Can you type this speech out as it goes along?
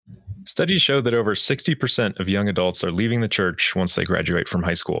Studies show that over 60% of young adults are leaving the church once they graduate from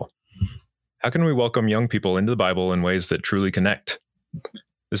high school. How can we welcome young people into the Bible in ways that truly connect?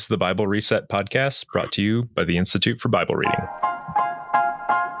 This is the Bible Reset podcast, brought to you by the Institute for Bible Reading.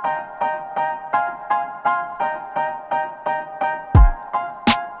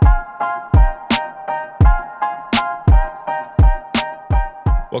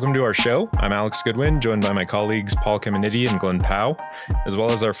 Welcome to our show. I'm Alex Goodwin, joined by my colleagues Paul Caminiti and Glenn Powell, as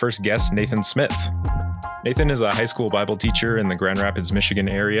well as our first guest, Nathan Smith. Nathan is a high school Bible teacher in the Grand Rapids, Michigan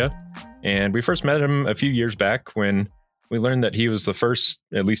area, and we first met him a few years back when we learned that he was the first,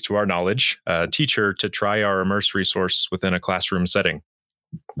 at least to our knowledge, teacher to try our Immersed resource within a classroom setting.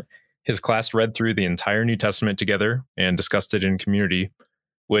 His class read through the entire New Testament together and discussed it in community,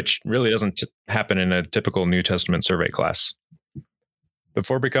 which really doesn't happen in a typical New Testament survey class.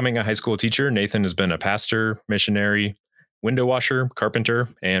 Before becoming a high school teacher, Nathan has been a pastor, missionary, window washer, carpenter,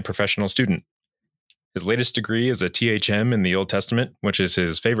 and professional student. His latest degree is a THM in the Old Testament, which is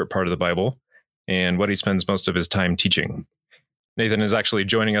his favorite part of the Bible, and what he spends most of his time teaching. Nathan is actually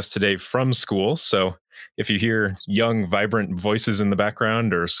joining us today from school, so if you hear young, vibrant voices in the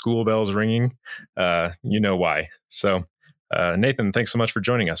background or school bells ringing, you know why. So, Nathan, thanks so much for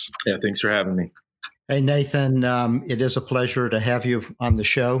joining us. Yeah, thanks for having me. Hey, Nathan, it is a pleasure to have you on the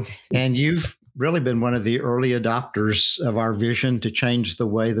show. And you've really been one of the early adopters of our vision to change the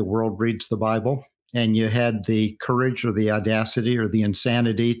way the world reads the Bible. And you had the courage or the audacity or the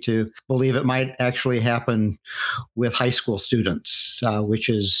insanity to believe it might actually happen with high school students, which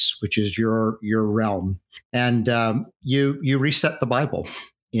is your realm. And you reset the Bible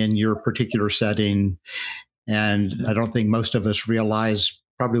in your particular setting. And I don't think most of us realize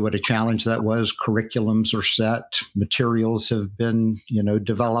probably what a challenge that was. Curriculums are set, materials have been,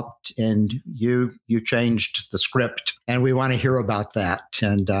 developed, and you changed the script. And we want to hear about that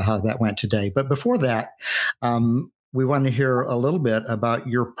and how that went today. But before that, we want to hear a little bit about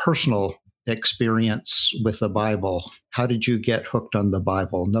your personal experience with the Bible. How did you get hooked on the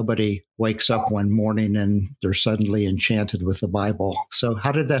Bible? Nobody wakes up one morning and they're suddenly enchanted with the Bible. So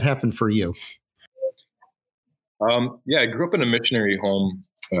how did that happen for you? I grew up in a missionary home.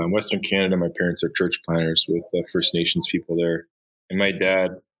 Western Canada. My parents are church planners with First Nations people there. And my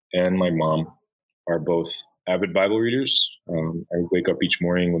dad and my mom are both avid Bible readers. I wake up each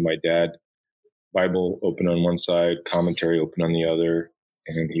morning with my dad, Bible open on one side, commentary open on the other,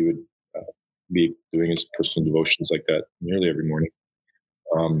 and he would be doing his personal devotions like that nearly every morning.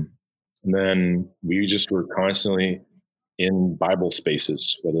 And then we just were constantly in Bible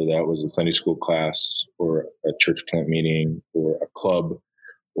spaces, whether that was a Sunday school class or a church plant meeting or a club,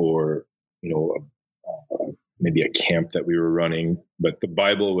 or maybe a camp that we were running. But the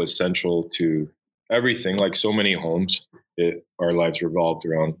Bible was central to everything. Like so many homes, our lives revolved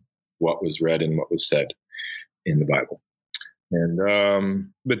around what was read and what was said in the Bible.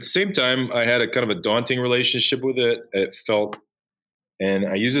 And but at the same time, I had a kind of a daunting relationship with it. It felt, and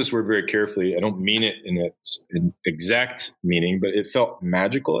I use this word very carefully, I don't mean it in an exact meaning, but it felt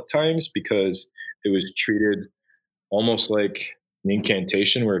magical at times because it was treated almost like an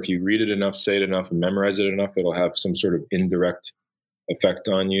incantation, where if you read it enough, say it enough, and memorize it enough, it'll have some sort of indirect effect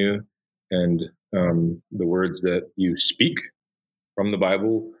on you. And the words that you speak from the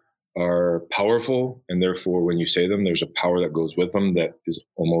Bible are powerful, and therefore when you say them, there's a power that goes with them that is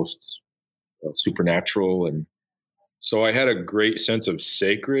almost supernatural. And so I had a great sense of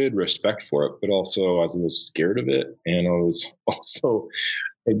sacred respect for it, but also I was a little scared of it, and I was also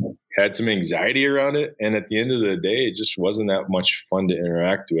I had some anxiety around it. And at the end of the day, it just wasn't that much fun to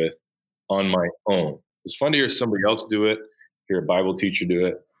interact with on my own. It was fun to hear somebody else do it, hear a Bible teacher do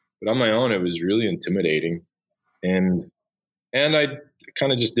it. But on my own, it was really intimidating. And I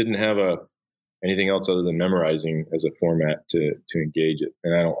kind of just didn't have anything else other than memorizing as a format to engage it.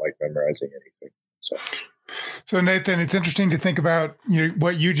 And I don't like memorizing anything. So Nathan, it's interesting to think about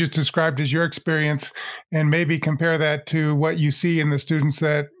what you just described as your experience and maybe compare that to what you see in the students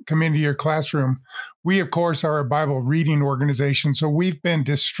that come into your classroom. We, of course, are a Bible reading organization, so we've been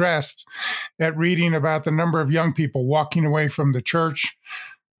distressed at reading about the number of young people walking away from the church,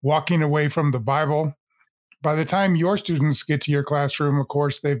 walking away from the Bible. By the time your students get to your classroom, of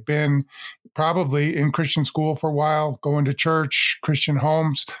course, they've been probably in Christian school for a while, going to church, Christian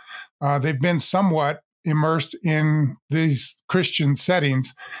homes. They've been somewhat immersed in these Christian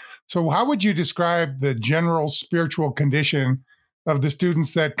settings. So how would you describe the general spiritual condition of the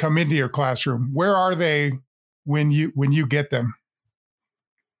students that come into your classroom? Where are they when you get them?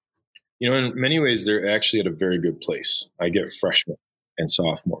 In many ways, they're actually at a very good place. I get freshmen and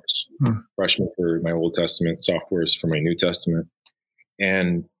sophomores. Freshmen for my Old Testament, sophomores for my New Testament.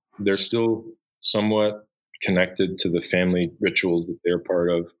 And they're still somewhat connected to the family rituals that they're part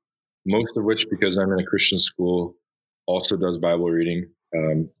of, most of which, because I'm in a Christian school, also does Bible reading,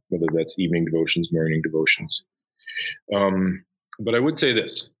 whether that's evening devotions, morning devotions. But I would say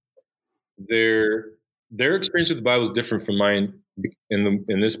this: their experience with the Bible is different from mine in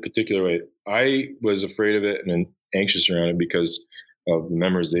this particular way. I was afraid of it and anxious around it because of the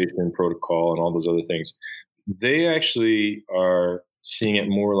memorization protocol and all those other things. They actually are seeing it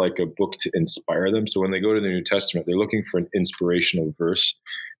more like a book to inspire them. So when they go to the New Testament, they're looking for an inspirational verse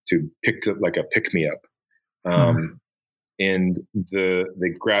to pick up, like a pick-me-up. And they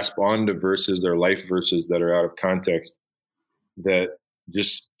grasp onto verses, their life verses that are out of context, that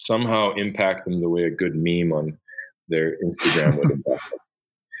just somehow impact them the way a good meme on their Instagram would impact them.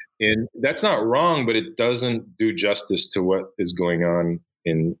 And that's not wrong, but it doesn't do justice to what is going on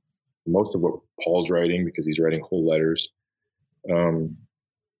in most of what Paul's writing, because he's writing whole letters. And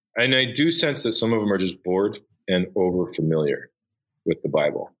I do sense that some of them are just bored and over familiar with the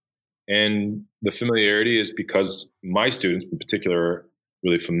Bible. And the familiarity is because my students in particular are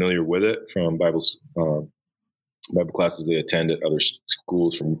really familiar with it from Bible classes they attend at other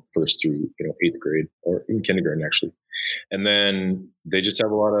schools from first through 8th grade, or in kindergarten actually. And then they just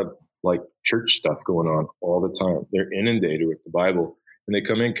have a lot of like church stuff going on all the time. They're inundated with the Bible, and they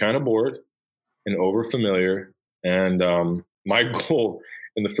come in kind of bored and over familiar. And my goal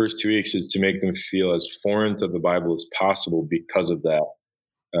in the first 2 weeks is to make them feel as foreign to the Bible as possible because of that.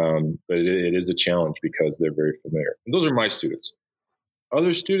 But it is a challenge because they're very familiar. And those are my students.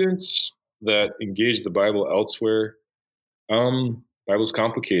 Other students that engage the Bible elsewhere, Bible's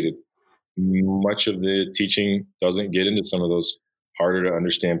complicated. Much of the teaching doesn't get into some of those harder to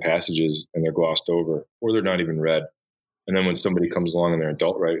understand passages, and they're glossed over, or they're not even read. And then when somebody comes along in their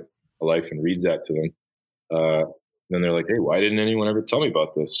adult life and reads that to them, then they're like, hey, why didn't anyone ever tell me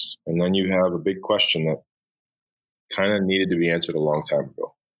about this? And then you have a big question that kind of needed to be answered a long time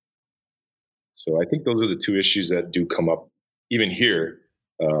ago. So I think those are the two issues that do come up even here,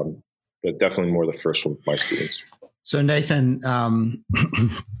 but definitely more the first one with my students. So Nathan,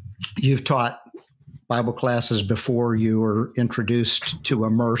 you've taught Bible classes before you were introduced to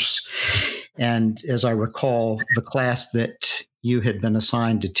Immersed. And as I recall, the class that you had been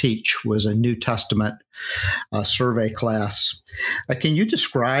assigned to teach was a New Testament survey class. Can you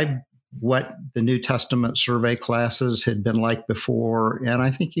describe what the New Testament survey classes had been like before? And I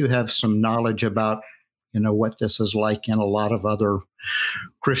think you have some knowledge about, what this is like in a lot of other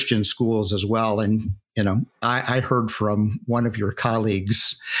Christian schools as well. And, I heard from one of your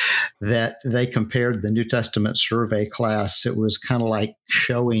colleagues that they compared the New Testament survey class. It was kind of like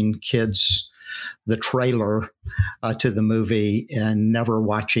showing kids the trailer to the movie and never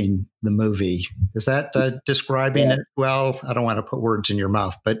watching the movie. Is that describing it well? I don't want to put words in your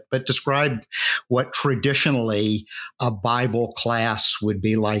mouth, but describe what traditionally a Bible class would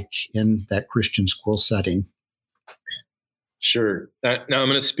be like in that Christian school setting. Sure. Now I'm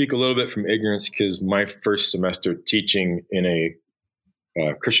going to speak a little bit from ignorance, because my first semester teaching in a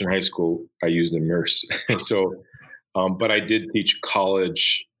Christian high school, I used Immersed. So, but I did teach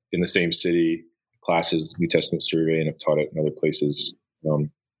college in the same city classes, New Testament survey, and I've taught it in other places. A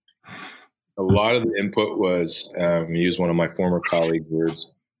lot of the input was, use one of my former colleagues'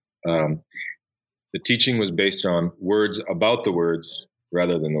 words, the teaching was based on words about the words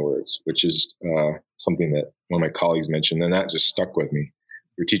rather than the words, which is something that one of my colleagues mentioned, and that just stuck with me.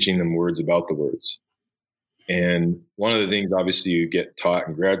 You're teaching them words about the words. And one of the things, obviously, you get taught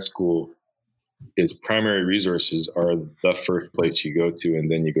in grad school is primary resources are the first place you go to,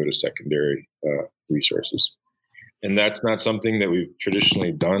 and then you go to secondary resources. And that's not something that we've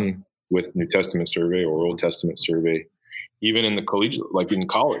traditionally done with New Testament survey or Old Testament survey, even in the collegiate, like in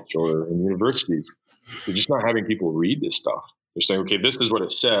college or in universities. We're just not having people read this stuff. They're saying, okay, this is what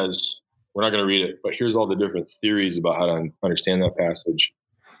it says. We're not going to read it, but here's all the different theories about how to understand that passage.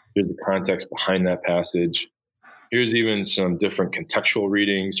 Here's the context behind that passage. Here's even some different contextual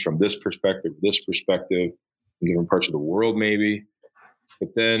readings from this perspective, from different parts of the world, maybe. But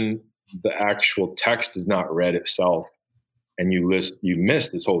then the actual text is not read itself, and you miss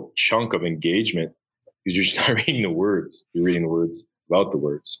this whole chunk of engagement because you're just not reading the words. You're reading the words about the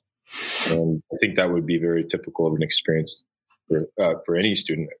words. And I think that would be very typical of an experience for any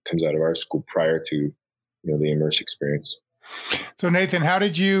student that comes out of our school prior to the Immersed experience. So Nathan, how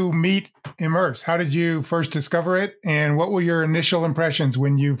did you meet Immersed? How did you first discover it? And what were your initial impressions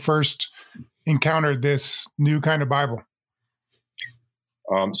when you first encountered this new kind of Bible?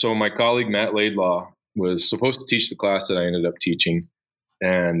 So my colleague, Matt Laidlaw, was supposed to teach the class that I ended up teaching.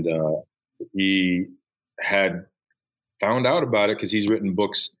 And he had found out about it because he's written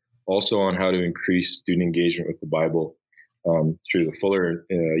books also on how to increase student engagement with the Bible through the Fuller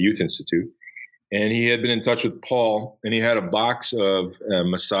Youth Institute. And he had been in touch with Paul, and he had a box of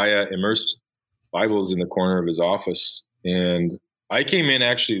Messiah Immersed Bibles in the corner of his office. And I came in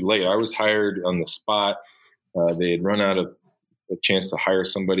actually late. I was hired on the spot. They had run out of a chance to hire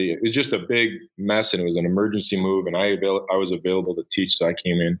somebody. It was just a big mess, and it was an emergency move. And I was available to teach, so I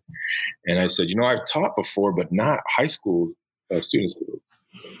came in, and I said, I've taught before, but not high school students.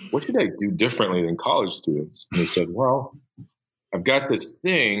 What should I do differently than college students? And he said, well, I've got this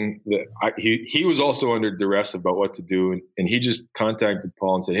thing that he was also under duress about what to do. And he just contacted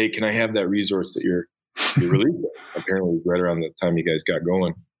Paul and said, hey, can I have that resource that you're releasing? Apparently right around the time you guys got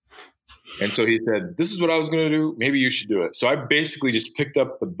going. And so he said, this is what I was going to do. Maybe you should do it. So I basically just picked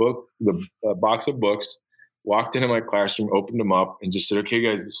up the box of books, walked into my classroom, opened them up, and just said, okay,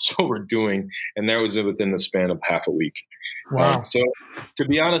 guys, this is what we're doing. And that was within the span of half a week. Wow. So to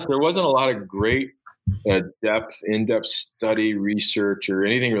be honest, there wasn't a lot of great in-depth study, research, or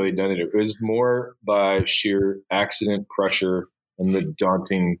anything really done. It was more by sheer accident, pressure, and the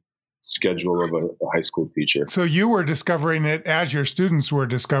daunting schedule of a high school teacher. So you were discovering it as your students were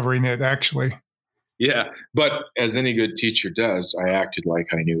discovering it, actually. Yeah, but as any good teacher does, I acted like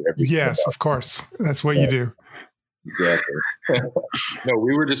I knew everything. Yes, of course. That's what you do. Exactly. No,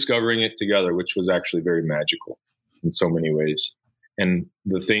 we were discovering it together, which was actually very magical in so many ways. And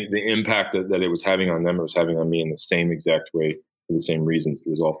the impact that it was having on them, it was having on me in the same exact way for the same reasons. It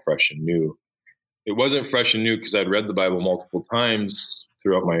was all fresh and new. It wasn't fresh and new because I'd read the Bible multiple times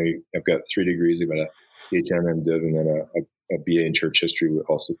throughout I've got 3 degrees. I've got a PhD, MDiv, and then a BA in church history with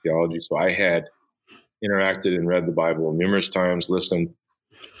also theology. So I had interacted and read the Bible numerous times, listened,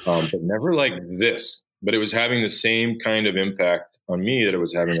 but never like this. But it was having the same kind of impact on me that it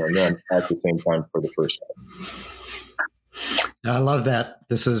was having on them at the same time for the first time. I love that.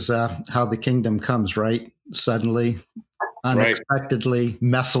 This is how the kingdom comes, right? Suddenly, unexpectedly,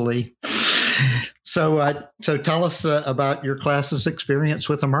 messily. So tell us about your class's experience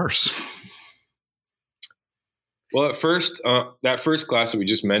with Immerse. Well, at first, that first class that we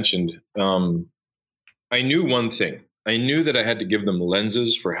just mentioned, I knew one thing. I knew that I had to give them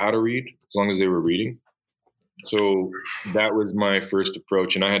lenses for how to read as long as they were reading. So that was my first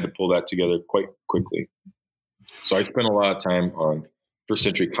approach, and I had to pull that together quite quickly. So I spent a lot of time on first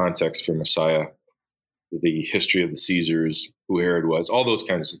century context for Messiah, the history of the Caesars, who Herod was, all those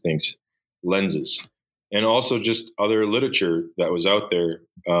kinds of things, lenses, and also just other literature that was out there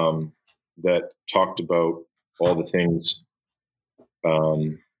that talked about all the things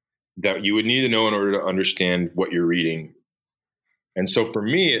that you would need to know in order to understand what you're reading. And so for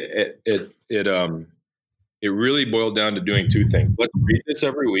me, it really boiled down to doing 2 things. Let's read this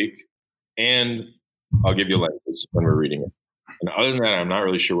every week, and I'll give you lenses when we're reading it. And other than that, I'm not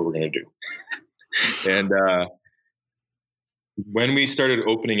really sure what we're going to do. And when we started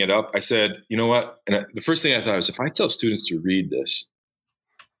opening it up, I said, you know what? And the first thing I thought was, if I tell students to read this,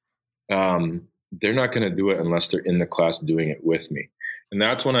 they're not going to do it unless they're in the class doing it with me. And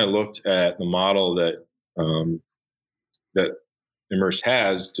that's when I looked at the model that that Immersed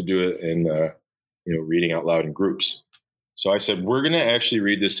has to do it in reading out loud in groups. So I said, we're going to actually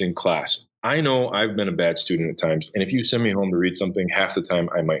read this in class. I know I've been a bad student at times, and if you send me home to read something, half the time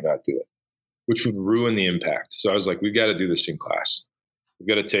I might not do it, which would ruin the impact. So I was like, we've got to do this in class. We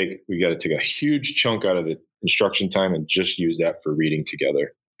got to take a huge chunk out of the instruction time and just use that for reading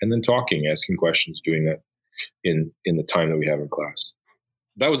together, and then talking, asking questions, doing that in the time that we have in class.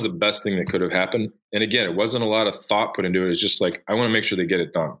 That was the best thing that could have happened. And again, it wasn't a lot of thought put into it. It's just like, I want to make sure they get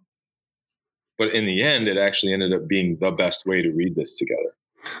it done. But in the end, it actually ended up being the best way to read this together.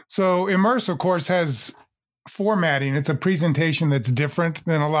 So Immerse, of course, has formatting. It's a presentation that's different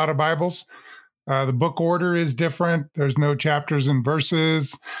than a lot of Bibles. The book order is different. There's no chapters and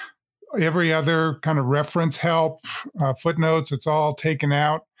verses. Every other kind of reference help, footnotes, it's all taken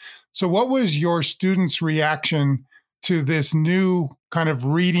out. So what was your students' reaction to this new kind of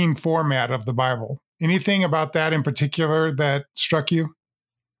reading format of the Bible? Anything about that in particular that struck you?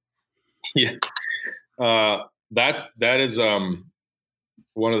 Yeah, that is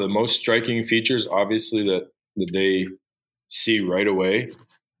one of the most striking features, obviously, that they see right away,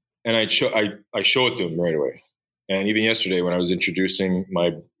 and I show it to them right away. And even yesterday, when I was introducing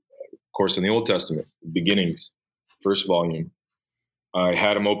my course in the Old Testament, Beginnings, first volume, I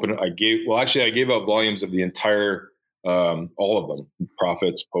had them open. I gave out volumes of the entire, all of them,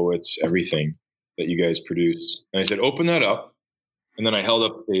 prophets, poets, everything that you guys produce. And I said, open that up. And then I held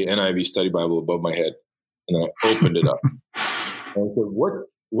up the NIV study Bible above my head, and then I opened it up. And I said,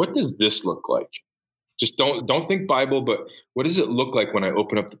 what does this look like? Just don't think Bible, but what does it look like when I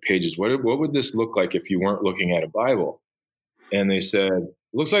open up the pages? What would this look like if you weren't looking at a Bible? And they said, it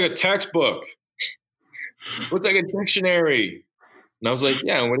looks like a textbook. Looks like a dictionary. And I was like,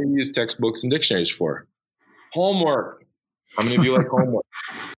 yeah, and what do you use textbooks and dictionaries for? Homework. How many of you like homework?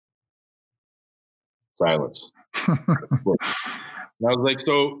 Silence. And I was like,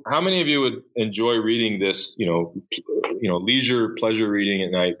 so how many of you would enjoy reading this, leisure, pleasure reading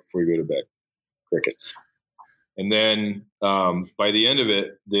at night before you go to bed? Crickets. And then by the end of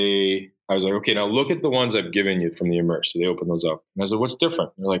it, I was like, okay, now look at the ones I've given you from the Immersed. So they opened those up. And I was like, what's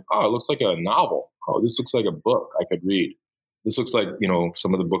different? And they're like, oh, it looks like a novel. Oh, this looks like a book I could read. This looks like,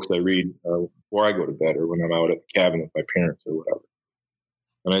 some of the books I read before I go to bed or when I'm out at the cabin with my parents or whatever.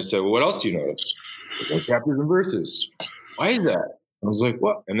 And I said, well, what else do you notice? Like, chapters and verses. Why is that? I was like,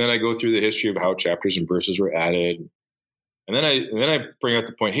 what? And then I go through the history of how chapters and verses were added. And then I bring up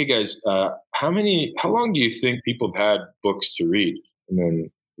the point, hey guys, how long do you think people have had books to read? And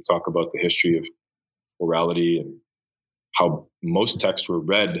then we talk about the history of orality and how most texts were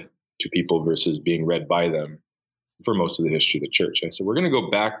read to people versus being read by them for most of the history of the church. And so we're going to go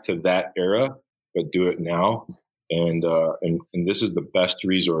back to that era, but do it now. And this is the best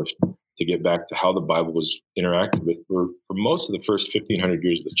resource to get back to how the Bible was interacted with for most of the first 1,500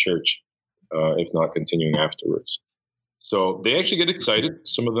 years of the church, if not continuing afterwards. So they actually get excited.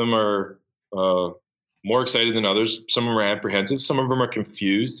 Some of them are more excited than others. Some of them are apprehensive. Some of them are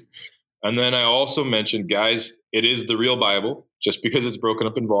confused. And then I also mentioned, guys, it is the real Bible. Just because it's broken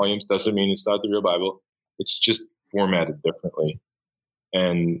up in volumes doesn't mean it's not the real Bible. It's just formatted differently.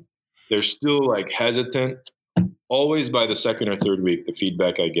 And they're still like hesitant. Always by the second or third week, the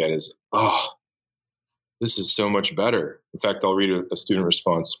feedback I get is, oh, this is so much better. In fact, I'll read a student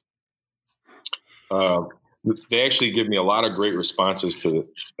response. They actually give me a lot of great responses to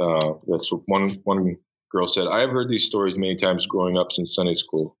that's one girl said, I have heard these stories many times growing up since Sunday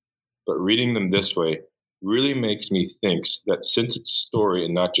school, but reading them this way really makes me think that since it's a story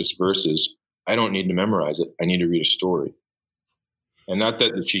and not just verses, I don't need to memorize it. I need to read a story. And not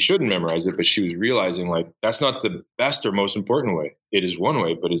that she shouldn't memorize it, but she was realizing like, that's not the best or most important way. It is one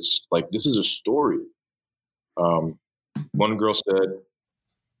way, but it's like, this is a story. One girl said,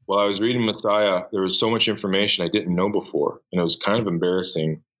 while I was reading Messiah, there was so much information I didn't know before. And it was kind of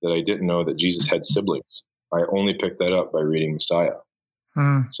embarrassing that I didn't know that Jesus had siblings. I only picked that up by reading Messiah.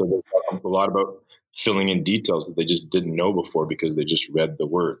 So they talk a lot about filling in details that they just didn't know before because they just read the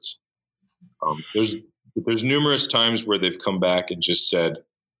words. There's numerous times where they've come back and just said,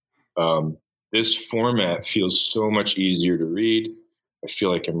 this format feels so much easier to read. I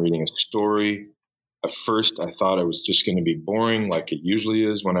feel like I'm reading a story. At first, I thought it was just going to be boring like it usually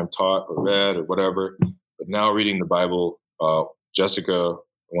is when I'm taught or read or whatever. But now reading the Bible, Jessica,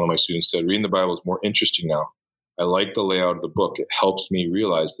 one of my students said, reading the Bible is more interesting now. I like the layout of the book. It helps me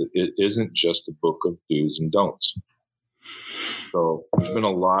realize that it isn't just a book of do's and don'ts. So there's been a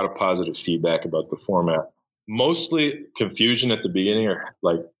lot of positive feedback about the format. Mostly confusion at the beginning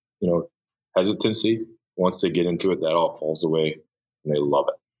or hesitancy. Once they get into it, that all falls away and they love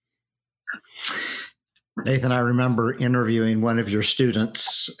it. Nathan, I remember interviewing one of your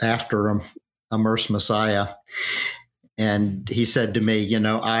students after Immersed Messiah, and he said to me,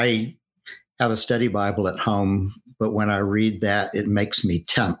 I have a study Bible at home, but when I read that, it makes me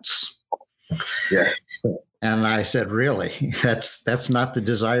tense. Yeah. And I said, really? That's not the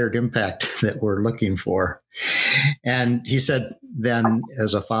desired impact that we're looking for. And he said, then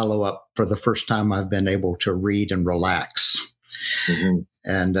as a follow-up, for the first time, I've been able to read and relax. Mm-hmm.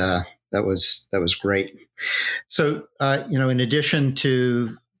 And that was great. So, in addition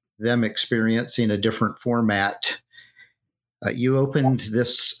to them experiencing a different format, you opened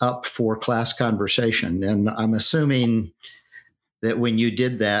this up for class conversation. And I'm assuming that when you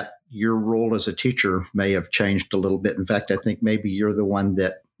did that, your role as a teacher may have changed a little bit. In fact, I think maybe you're the one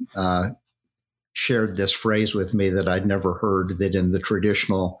that shared this phrase with me that I'd never heard, that in the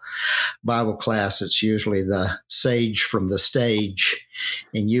traditional Bible class, it's usually the sage from the stage.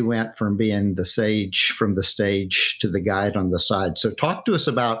 And you went from being the sage from the stage to the guide on the side. So talk to us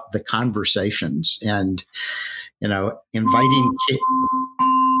about the conversations and, inviting kids.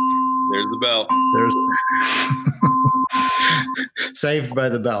 There's the bell. Saved by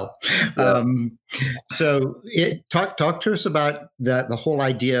the bell. Yeah. So talk to us about the whole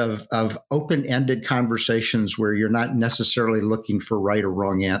idea of open-ended conversations where you're not necessarily looking for right or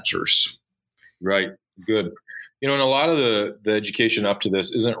wrong answers. Right. Good. And a lot of the education up to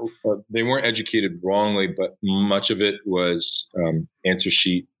this isn't, they weren't educated wrongly, but much of it was answer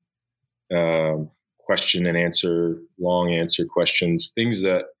sheet, question and answer, long answer questions, things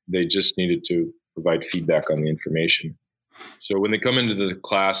that they just needed to provide feedback on the information. So when they come into the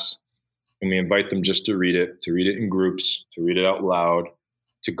class and we invite them just to read it in groups, to read it out loud,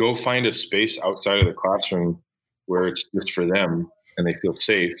 to go find a space outside of the classroom where it's just for them and they feel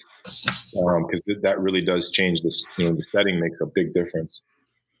safe, because that really does change this. The setting makes a big difference.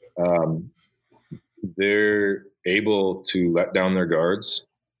 They're able to let down their guards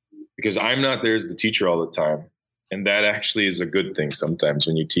because I'm not there as the teacher all the time. And that actually is a good thing sometimes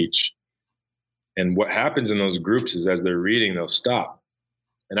when you teach. And what happens in those groups is as they're reading, they'll stop.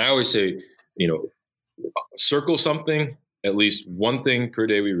 And I always say, circle something, at least one thing per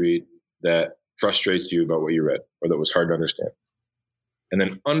day we read that frustrates you about what you read or that was hard to understand. And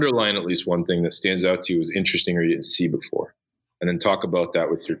then underline at least one thing that stands out to you as interesting or you didn't see before. And then talk about that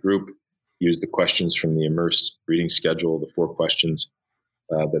with your group. Use the questions from the Immersed reading schedule, the 4 questions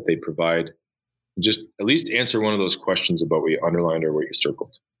that they provide. Just at least answer one of those questions about what you underlined or what you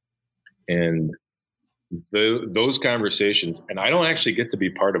circled. And those conversations, and I don't actually get to be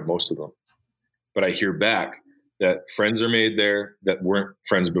part of most of them, but I hear back that friends are made there that weren't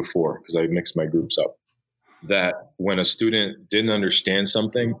friends before because I mixed my groups up. That when a student didn't understand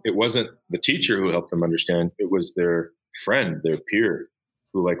something, it wasn't the teacher who helped them understand. It was their friend, their peer,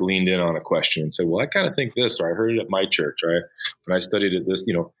 who leaned in on a question and said, well, I kind of think this, or I heard it at my church, or when I studied at this,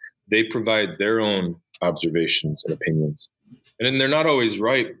 they provide their own observations and opinions. And then they're not always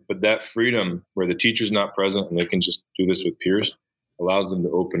right, but that freedom where the teacher's not present and they can just do this with peers allows them to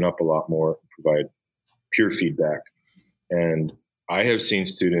open up a lot more, provide peer feedback. And I have seen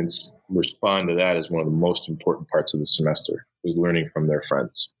students respond to that as one of the most important parts of the semester, was learning from their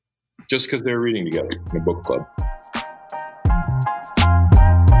friends, just because they're reading together in a book club.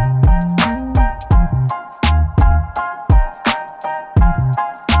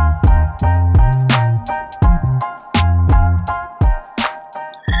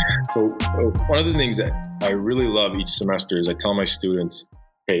 So one of the things that I really love each semester is I tell my students,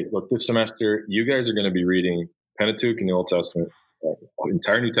 hey, look, this semester, you guys are going to be reading Pentateuch in the Old Testament, the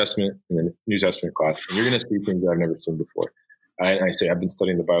entire New Testament in the New Testament class, and you're going to see things that I've never seen before. I say I've been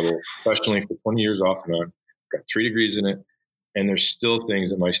studying the Bible professionally for 20 years off and on, got 3 degrees in it, and there's still things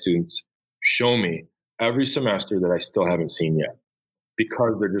that my students show me every semester that I still haven't seen yet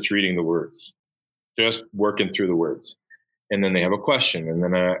because they're just reading the words, just working through the words. And then they have a question, and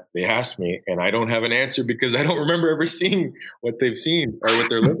then they ask me, and I don't have an answer because I don't remember ever seeing what they've seen or what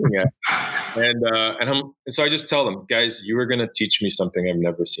they're looking at. And so I just tell them, guys, you are going to teach me something I've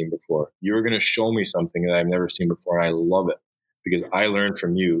never seen before. You are going to show me something that I've never seen before. And I love it because I learn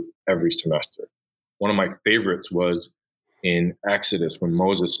from you every semester. One of my favorites was in Exodus when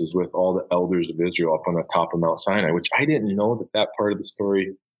Moses was with all the elders of Israel up on the top of Mount Sinai, which I didn't know that part of the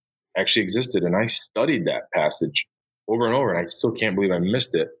story actually existed. And I studied that passage over and over, and I still can't believe I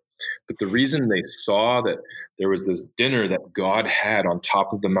missed it. But the reason they saw that there was this dinner that God had on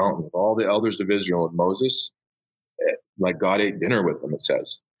top of the mountain with all the elders of Israel and Moses, like God ate dinner with them, it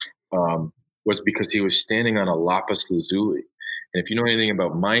says, was because he was standing on a lapis lazuli. And if you know anything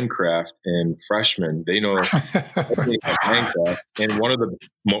about Minecraft and freshmen, they know everything about Minecraft. And one of the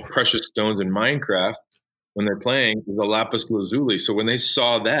most precious stones in Minecraft when they're playing is a lapis lazuli. So when they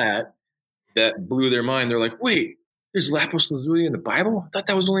saw that blew their mind. They're like, wait, there's lapis lazuli in the Bible? I thought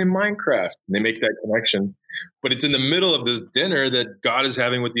that was only in Minecraft. And they make that connection. But it's in the middle of this dinner that God is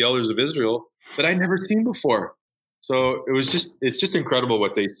having with the elders of Israel that I'd never seen before. So it's just incredible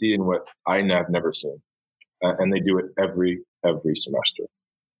what they see and what I have never seen. And they do it every semester.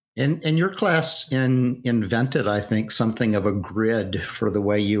 And your class invented, I think, something of a grid for the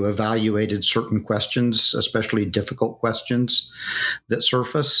way you evaluated certain questions, especially difficult questions that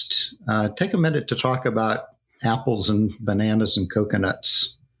surfaced. Take a minute to talk about apples and bananas and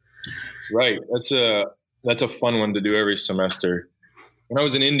coconuts. Right. That's a fun one to do every semester. When I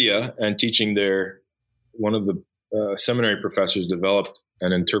was in India and teaching there, one of the seminary professors developed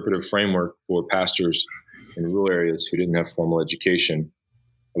an interpretive framework for pastors in rural areas who didn't have formal education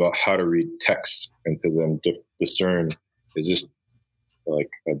about how to read text and to then discern, is this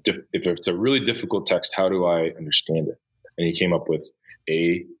if it's a really difficult text, how do I understand it? And he came up with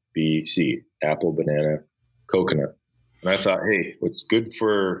A, B, C, apple, banana, coconut. And I thought, hey, what's good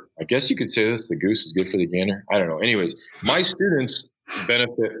for, I guess you could say this, the goose is good for the gander. I don't know. Anyways, my students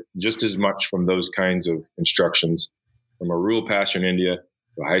benefit just as much from those kinds of instructions from a rural pastor in India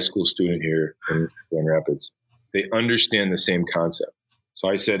to a high school student here in Grand Rapids. They understand the same concept. So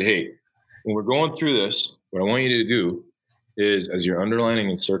I said, hey, when we're going through this, what I want you to do is, as you're underlining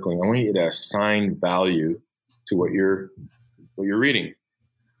and circling, I want you to assign value to what you're reading.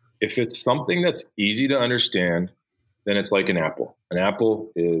 If it's something that's easy to understand then it's like an apple. An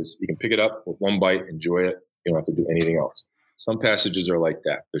apple is, you can pick it up with one bite, enjoy it. You don't have to do anything else. Some passages are like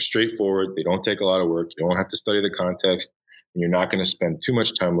that. They're straightforward. They don't take a lot of work. You don't have to study the context, and you're not going to spend too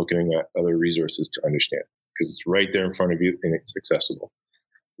much time looking at other resources to understand, because it's right there in front of you and it's accessible.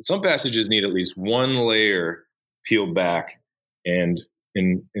 But some passages need at least one layer peeled back, and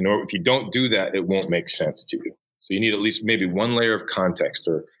in order, if you don't do that, it won't make sense to you. So you need at least maybe one layer of context,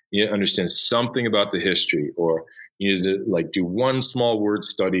 or you need to understand something about the history, or you need to like do one small word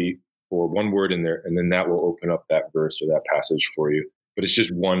study for one word in there, and then that will open up that verse or that passage for you. But it's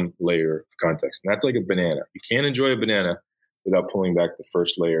just one layer of context. And that's like a banana. You can't enjoy a banana without pulling back the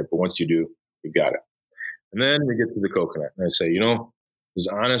first layer. But once you do, you got it. And then we get to the coconut. And I say, there's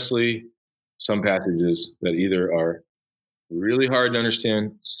honestly some passages that either are really hard to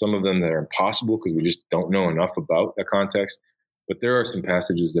understand, some of them that are impossible because we just don't know enough about the context. But there are some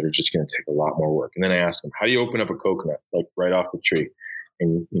passages that are just going to take a lot more work. And then I ask them, how do you open up a coconut, like right off the tree?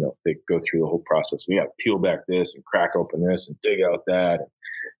 And, they go through the whole process. We got to peel back this and crack open this and dig out that.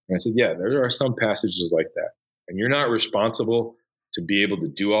 And I said, yeah, there are some passages like that. And you're not responsible to be able to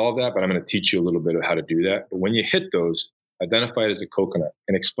do all of that, but I'm going to teach you a little bit of how to do that. But when you hit those, identify it as a coconut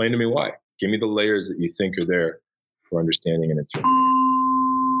and explain to me why. Give me the layers that you think are there for understanding and interpreting.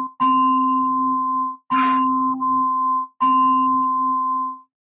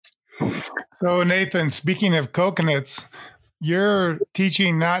 So, Nathan, speaking of coconuts, you're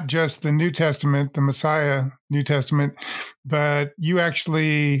teaching not just the New Testament, the Messiah New Testament, but you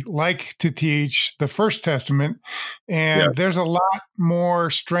actually like to teach the First Testament. And there's a lot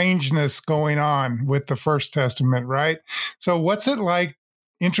more strangeness going on with the First Testament, right? So what's it like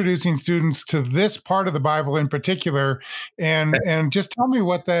introducing students to this part of the Bible in particular? And just tell me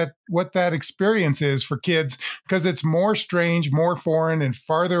what that experience is for kids, because it's more strange, more foreign, and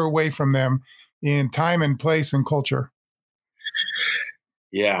farther away from them in time and place and culture.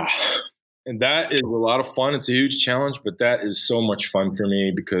 Yeah. And that is a lot of fun. It's a huge challenge, but that is so much fun for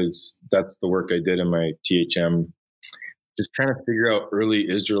me because that's the work I did in my THM, just trying to figure out early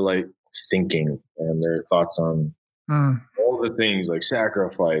Israelite thinking and their thoughts on all the things like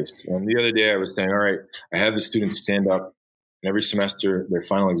sacrifice. And the other day I was saying, all right, I have the students stand up, and every semester their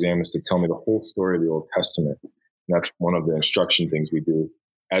final exam is to tell me the whole story of the Old Testament. And that's one of the instruction things we do,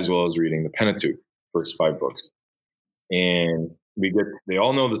 as well as reading the Pentateuch, first 5 books. And they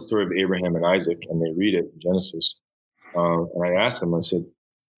all know the story of Abraham and Isaac, and they read it in Genesis. And I asked them, I said,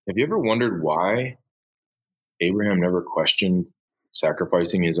 have you ever wondered why Abraham never questioned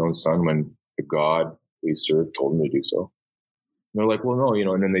sacrificing his own son when the God we serve told him to do so? And they're like, well,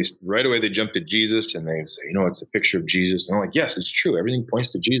 no, and then right away they jump to Jesus and they say, it's a picture of Jesus. And I'm like, yes, it's true. Everything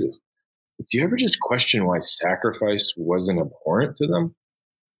points to Jesus. But do you ever just question why sacrifice wasn't abhorrent to them?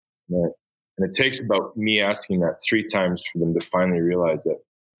 And it takes about me asking that 3 times for them to finally realize that.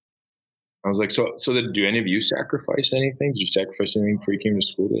 I was like, so do any of you sacrifice anything? Did you sacrifice anything before you came to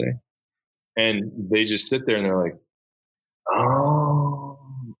school today? And they just sit there and they're like, oh.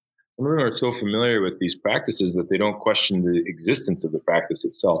 Some of them are so familiar with these practices that they don't question the existence of the practice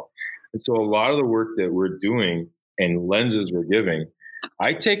itself. And so a lot of the work that we're doing and lenses we're giving,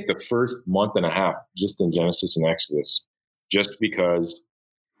 I take the first month and a half just in Genesis and Exodus, just because,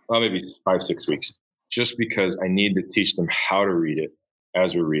 maybe 5-6 weeks, just because I need to teach them how to read it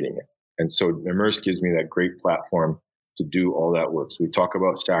as we're reading it. And so Immersed gives me that great platform to do all that work. So we talk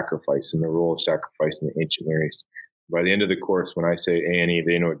about sacrifice and the role of sacrifice in the ancient Near East. By the end of the course, when I say A&E,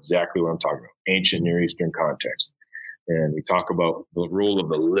 they know exactly what I'm talking about, ancient Near Eastern context. And we talk about the role of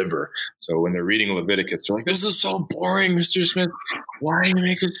the liver. So when they're reading Leviticus, they're like, this is so boring, Mr. Smith. Why do you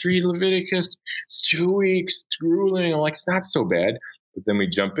make us read Leviticus? It's 2 weeks. It's grueling. I'm like, it's not so bad. But then we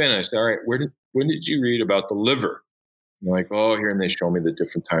jump in and I say, all right, when did you read about the liver? And they're like, oh, here. And they show me the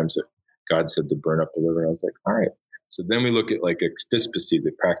different times that God said to burn up the liver. I was like, all right. So then we look at like extispacy,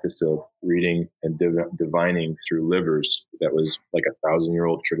 the practice of reading and divining through livers. That was like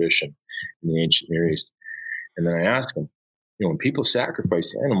 1,000-year-old tradition in the ancient Near East. And then I ask them, when people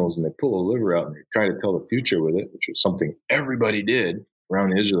sacrifice animals and they pull a liver out and they try to tell the future with it, which was something everybody did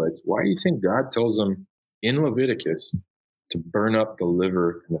around the Israelites, why do you think God tells them in Leviticus to burn up the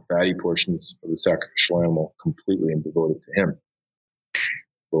liver and the fatty portions of the sacrificial animal completely and devote it to him?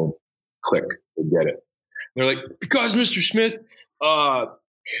 Boom, click, they get it. They're like, because Mr. Smith,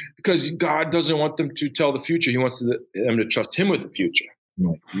 because God doesn't want them to tell the future. He wants them to trust him with the future. I'm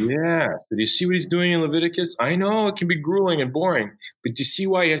like, yeah. Did you see what he's doing in Leviticus? I know it can be grueling and boring, but do you see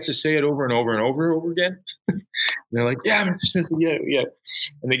why he has to say it over and over and over and over again? And they're like, yeah, Mr. Smith, yeah.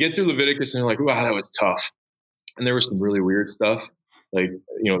 And they get through Leviticus and they're like, wow, that was tough. And there was some really weird stuff, like,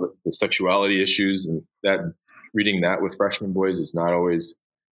 the sexuality issues, and that reading that with freshman boys is not always,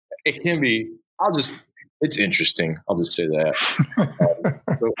 it can be, it's interesting. I'll just say that.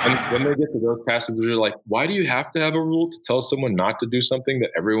 So when they get to those passages, they're like, why do you have to have a rule to tell someone not to do something that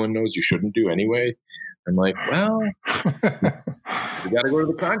everyone knows you shouldn't do anyway? I'm like, well, you got to go to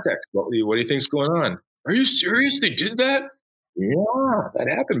the context. What do you think's going on? Are you serious? They did that? Yeah, that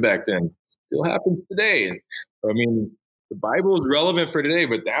happened back then. Still happens today. And I mean, the Bible is relevant for today,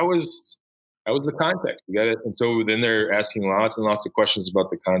 but that was the context. You got it. And so then they're asking lots and lots of questions about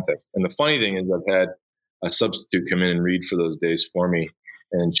the context. And the funny thing is, I've had a substitute come in and read for those days for me,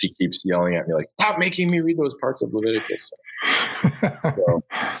 and she keeps yelling at me like, "Stop making me read those parts of Leviticus." So,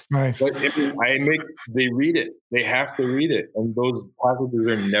 nice. But they read it. They have to read it, and those passages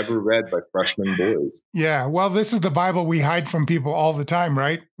are never read by freshman boys. Yeah, well, this is the Bible we hide from people all the time,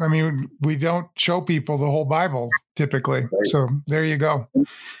 right? I mean, we don't show people the whole Bible typically. Right. So there you go.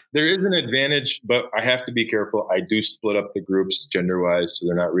 There is an advantage, but I have to be careful. I do split up the groups gender-wise, so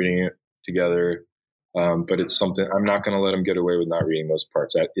they're not reading it together. But it's something I'm not going to let them get away with not reading those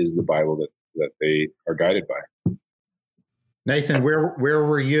parts. That is the Bible that they are guided by. Nathan, where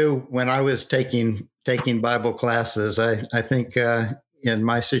were you when I was taking Bible classes? I think in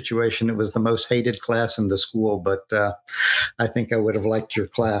my situation it was the most hated class in the school, but I think I would have liked your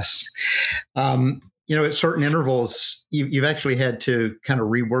class. At certain intervals, you've actually had to kind of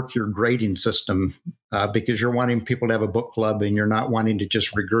rework your grading system because you're wanting people to have a book club and you're not wanting to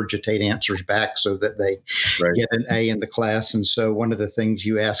just regurgitate answers back so that they get an A in the class. And so one of the things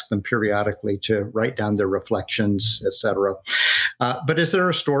you ask them periodically to write down their reflections, et cetera. But is there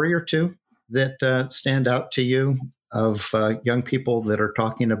a story or two that stand out to you of young people that are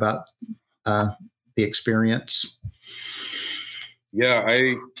talking about the experience? Yeah,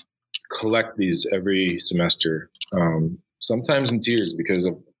 I collect these every semester, sometimes in tears because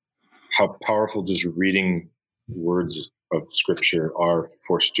of how powerful just reading words of scripture are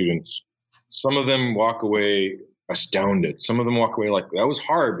for students. Some of them walk away astounded. Some of them walk away like, that was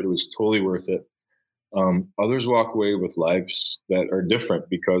hard, but it was totally worth it. Others walk away with lives that are different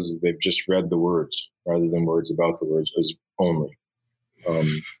because they've just read the words rather than words about the words as only.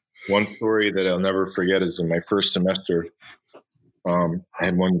 One story that I'll never forget is in my first semester, I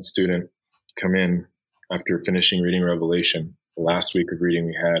had one student come in after finishing reading Revelation, the last week of reading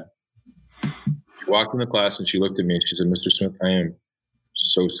we had. She walked in the class and she looked at me and she said, "Mr. Smith, I am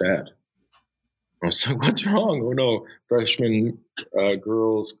so sad." I was like, "What's wrong?" "Oh no, freshman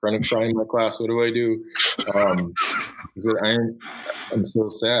girls trying to cry in my class. What do I do?" She said, I'm so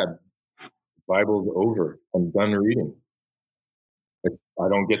sad. The Bible's over. I'm done reading. I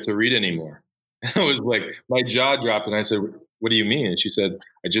don't get to read anymore. I was like, my jaw dropped and I said, "What do you mean?" And she said,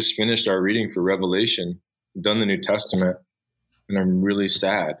 "I just finished our reading for Revelation, I've done the New Testament, and I'm really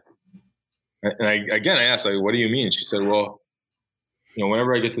sad." And I asked, like, "What do you mean?" She said, "Well,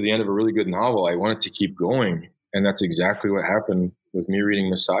 whenever I get to the end of a really good novel, I want it to keep going. And that's exactly what happened with me reading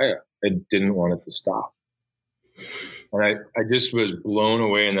Messiah. I didn't want it to stop." And I just was blown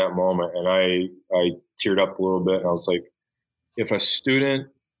away in that moment. And I teared up a little bit. And I was like, if a student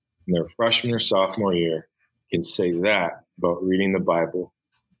in their freshman or sophomore year can say that about reading the Bible,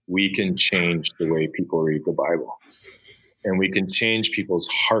 we can change the way people read the Bible. And we can change people's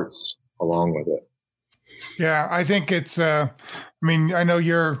hearts along with it. Yeah, I think it's, I know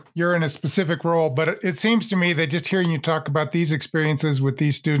you're in a specific role, but it seems to me that just hearing you talk about these experiences with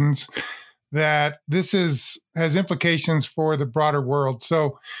these students, that this has implications for the broader world.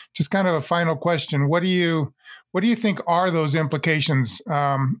 So just kind of a final question. What do you think are those implications?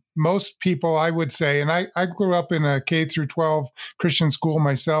 Most people, I would say, and I grew up in a K through 12 Christian school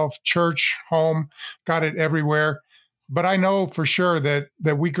myself, church, home, got it everywhere. But I know for sure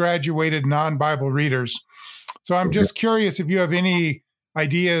that we graduated non-Bible readers. So I'm just curious if you have any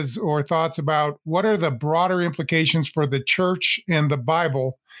ideas or thoughts about what are the broader implications for the church and the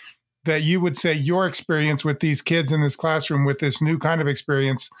Bible that you would say your experience with these kids in this classroom with this new kind of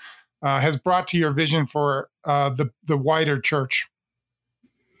experience has brought to your vision for the wider church?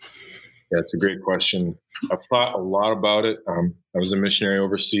 Yeah, it's a great question. I've thought a lot about it. I was a missionary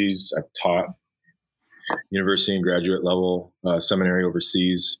overseas. I've taught university and graduate level seminary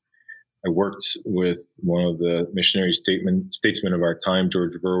overseas. I worked with one of the missionary statesmen of our time,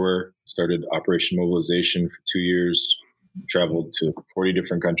 George Verwer, started Operation Mobilization for 2 years, traveled to 40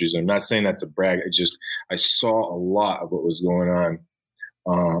 different countries. I'm not saying that to brag. I saw a lot of what was going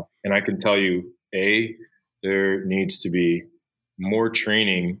on. And I can tell you, there needs to be more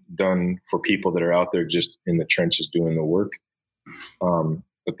training done for people that are out there just in the trenches doing the work.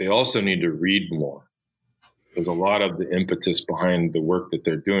 But they also need to read more. because a lot of the impetus behind the work that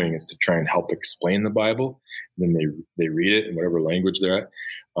they're doing is to try and help explain the Bible. And then they read it in whatever language they're at.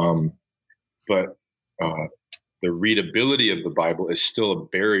 But the readability of the Bible is still a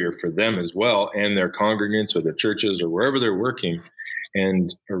barrier for them as well, and their congregants or their churches or wherever they're working.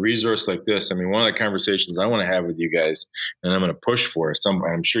 And a resource like this, I mean, one of the conversations I want to have with you guys, and I'm going to push for,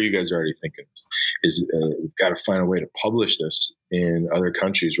 I'm sure you guys are already thinking this, is we've got to find a way to publish this in other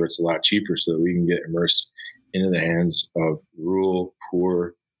countries where it's a lot cheaper so that we can get immersed into the hands of rural,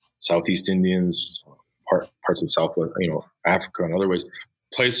 poor Southeast Indians, parts of Southwest, Africa and other ways,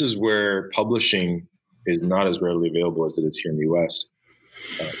 places where publishing is not as readily available as it is here in the U.S.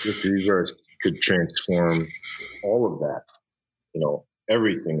 This resource could transform all of that.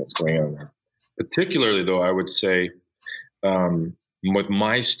 Everything that's going on there. Particularly, though, I would say with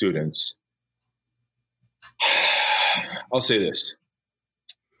my students, I'll say this.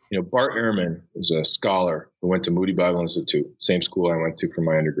 Bart Ehrman is a scholar who went to Moody Bible Institute, same school I went to for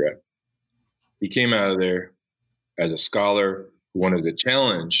my undergrad. He came out of there as a scholar who wanted to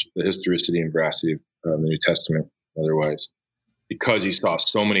challenge the historicity and veracity of the New Testament otherwise, because he saw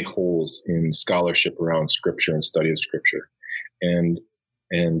so many holes in scholarship around Scripture and study of Scripture. And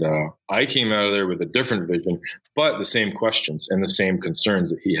I came out of there with a different vision, but the same questions and the same concerns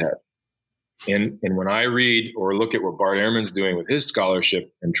that he had. And when I read or look at what Bart Ehrman's doing with his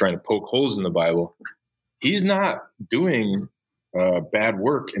scholarship and trying to poke holes in the Bible, he's not doing bad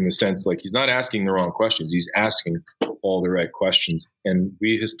work in the sense, like, he's not asking the wrong questions. He's asking all the right questions. And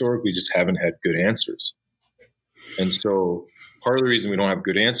we historically just haven't had good answers. And so part of the reason we don't have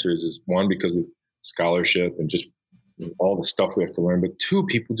good answers is, one, because of scholarship and just all the stuff we have to learn, but two,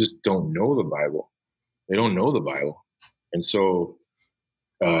 people just don't know the Bible. They don't know the Bible. And so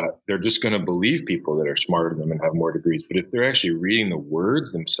they're just going to believe people that are smarter than them and have more degrees. But if they're actually reading the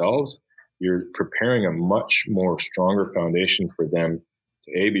words themselves, you're preparing a much more stronger foundation for them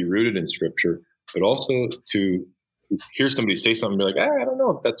to be rooted in Scripture, but also to hear somebody say something and be like, I don't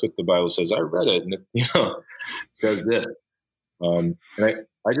know if that's what the Bible says. I read it, and it says this. And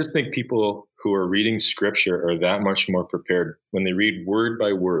I just think people who are reading Scripture are that much more prepared when they read word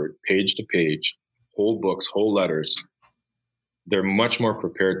by word, page to page, whole books, whole letters. They're much more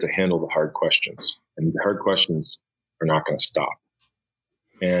prepared to handle the hard questions, and the hard questions are not going to stop.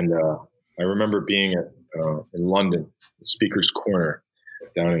 And I remember being in London, the Speaker's Corner,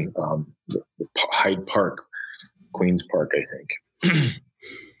 down in the Hyde Park, Queen's Park, I think.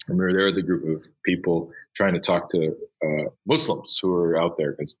 And we were there with a group of people trying to talk to Muslims who were out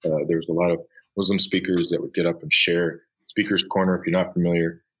there, because there was a lot of Muslim speakers that would get up and share. Speaker's Corner, if you're not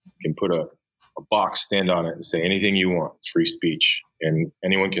familiar, you can put a box, stand on it, and say anything you want. It's free speech. And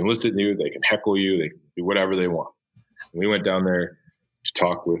anyone can listen to you. They can heckle you. They can do whatever they want. And we went down there to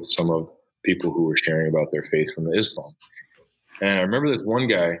talk with some of people who were sharing about their faith from Islam. And I remember this one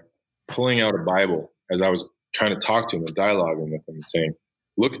guy pulling out a Bible as I was trying to talk to him and dialoguing with him and saying,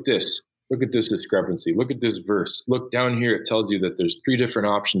 look at this discrepancy. Look at this verse. Look down here. It tells you that there's 3 different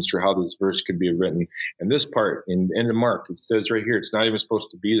options for how this verse could be written. And this part in the Mark, it says right here, it's not even supposed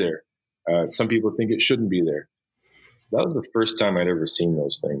to be there. Some people think it shouldn't be there. That was the first time I'd ever seen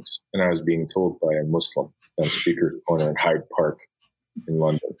those things. And I was being told by a Muslim on Speaker's Corner in Hyde Park in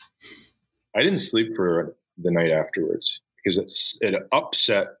London. I didn't sleep for the night afterwards because it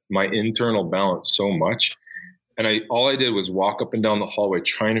upset my internal balance so much. And all I did was walk up and down the hallway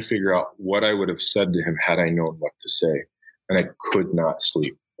trying to figure out what I would have said to him had I known what to say. And I could not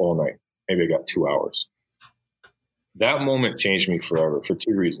sleep all night. Maybe I got 2 hours. That moment changed me forever for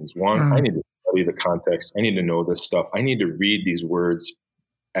 2 reasons. One, I need to study the context. I need to know this stuff. I need to read these words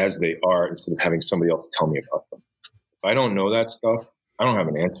as they are instead of having somebody else tell me about them. If I don't know that stuff, I don't have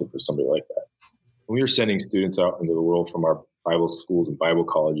an answer for somebody like that. We are sending students out into the world from our Bible schools and Bible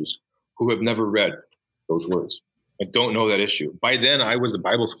colleges who have never read those words. I don't know that issue. By then, I was a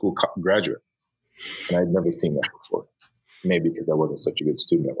Bible school graduate, and I'd never seen that before. Maybe because I wasn't such a good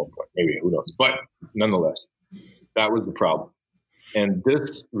student at one point. Maybe, who knows? But nonetheless, that was the problem. And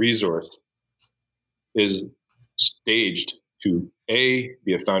this resource is staged to A,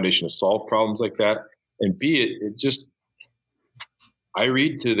 be a foundation to solve problems like that, and B, I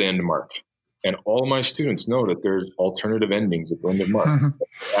read to the end of Mark. And all my students know that there's alternative endings at the end of Mark.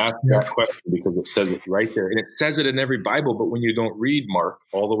 Ask that question because it says it right there. And it says it in every Bible, but when you don't read Mark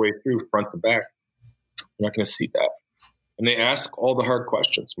all the way through, front to back, you're not going to see that. And they ask all the hard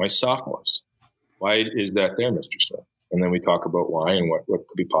questions. My sophomores, why is that there, Mr. Smith? And then we talk about why and what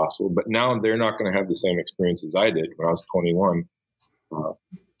could be possible. But now they're not going to have the same experience as I did when I was 21,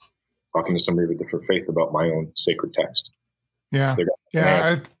 talking to somebody with a different faith about my own sacred text. Yeah.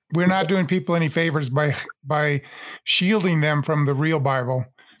 we're not doing people any favors by shielding them from the real Bible.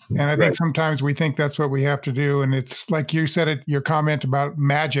 And I think sometimes we think that's what we have to do. And it's like you said, your comment about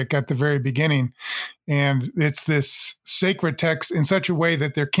magic at the very beginning. And it's this sacred text in such a way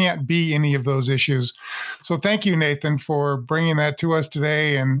that there can't be any of those issues. So thank you, Nathan, for bringing that to us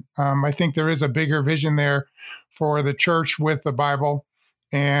today. And I think there is a bigger vision there for the church with the Bible.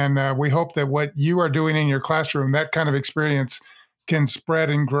 And we hope that what you are doing in your classroom, that kind of experience, can spread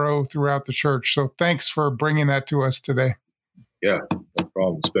and grow throughout the church. So thanks for bringing that to us today. Yeah, no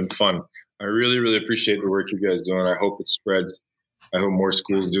problem. It's been fun. I really, really appreciate the work you guys doing. I hope it spreads. I hope more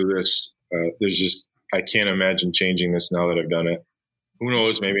schools do this. I can't imagine changing this now that I've done it. Who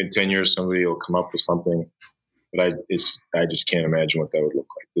knows? Maybe in 10 years, somebody will come up with something, but I just can't imagine what that would look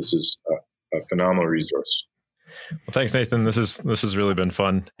like. This is a phenomenal resource. Well, thanks, Nathan. This has really been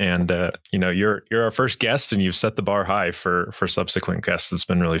fun, and you're our first guest, and you've set the bar high for subsequent guests. It's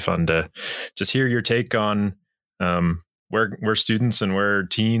been really fun to just hear your take on where students and where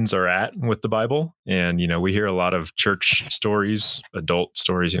teens are at with the Bible. And, we hear a lot of church stories, adult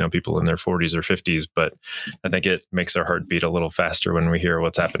stories, people in their 40s or 50s, but I think it makes our heart beat a little faster when we hear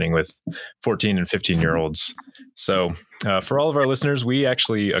what's happening with 14 and 15-year-olds. So for all of our listeners, we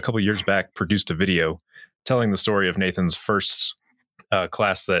actually, a couple of years back, produced a video telling the story of Nathan's first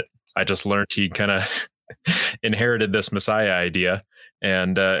class that I just learned he kind of inherited this Messiah idea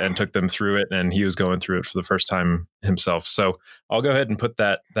and took them through it, and he was going through it for the first time himself. So I'll go ahead and put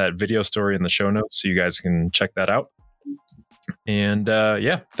that video story in the show notes so you guys can check that out. And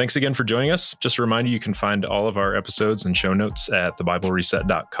thanks again for joining us. Just a reminder, you can find all of our episodes and show notes at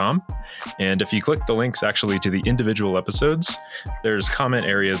thebiblereset.com. And if you click the links actually to the individual episodes, there's comment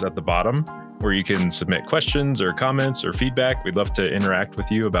areas at the bottom where you can submit questions or comments or feedback. We'd love to interact with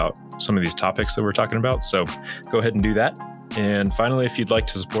you about some of these topics that we're talking about. So go ahead and do that. And finally, if you'd like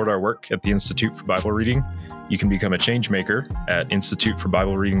to support our work at the Institute for Bible Reading, you can become a change maker at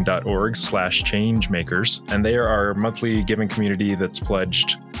instituteforbiblereading.org/changemakers. And they are our monthly giving community that's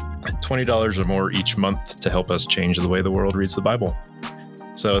pledged $20 or more each month to help us change the way the world reads the Bible.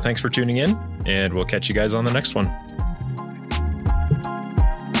 So thanks for tuning in, and we'll catch you guys on the next one.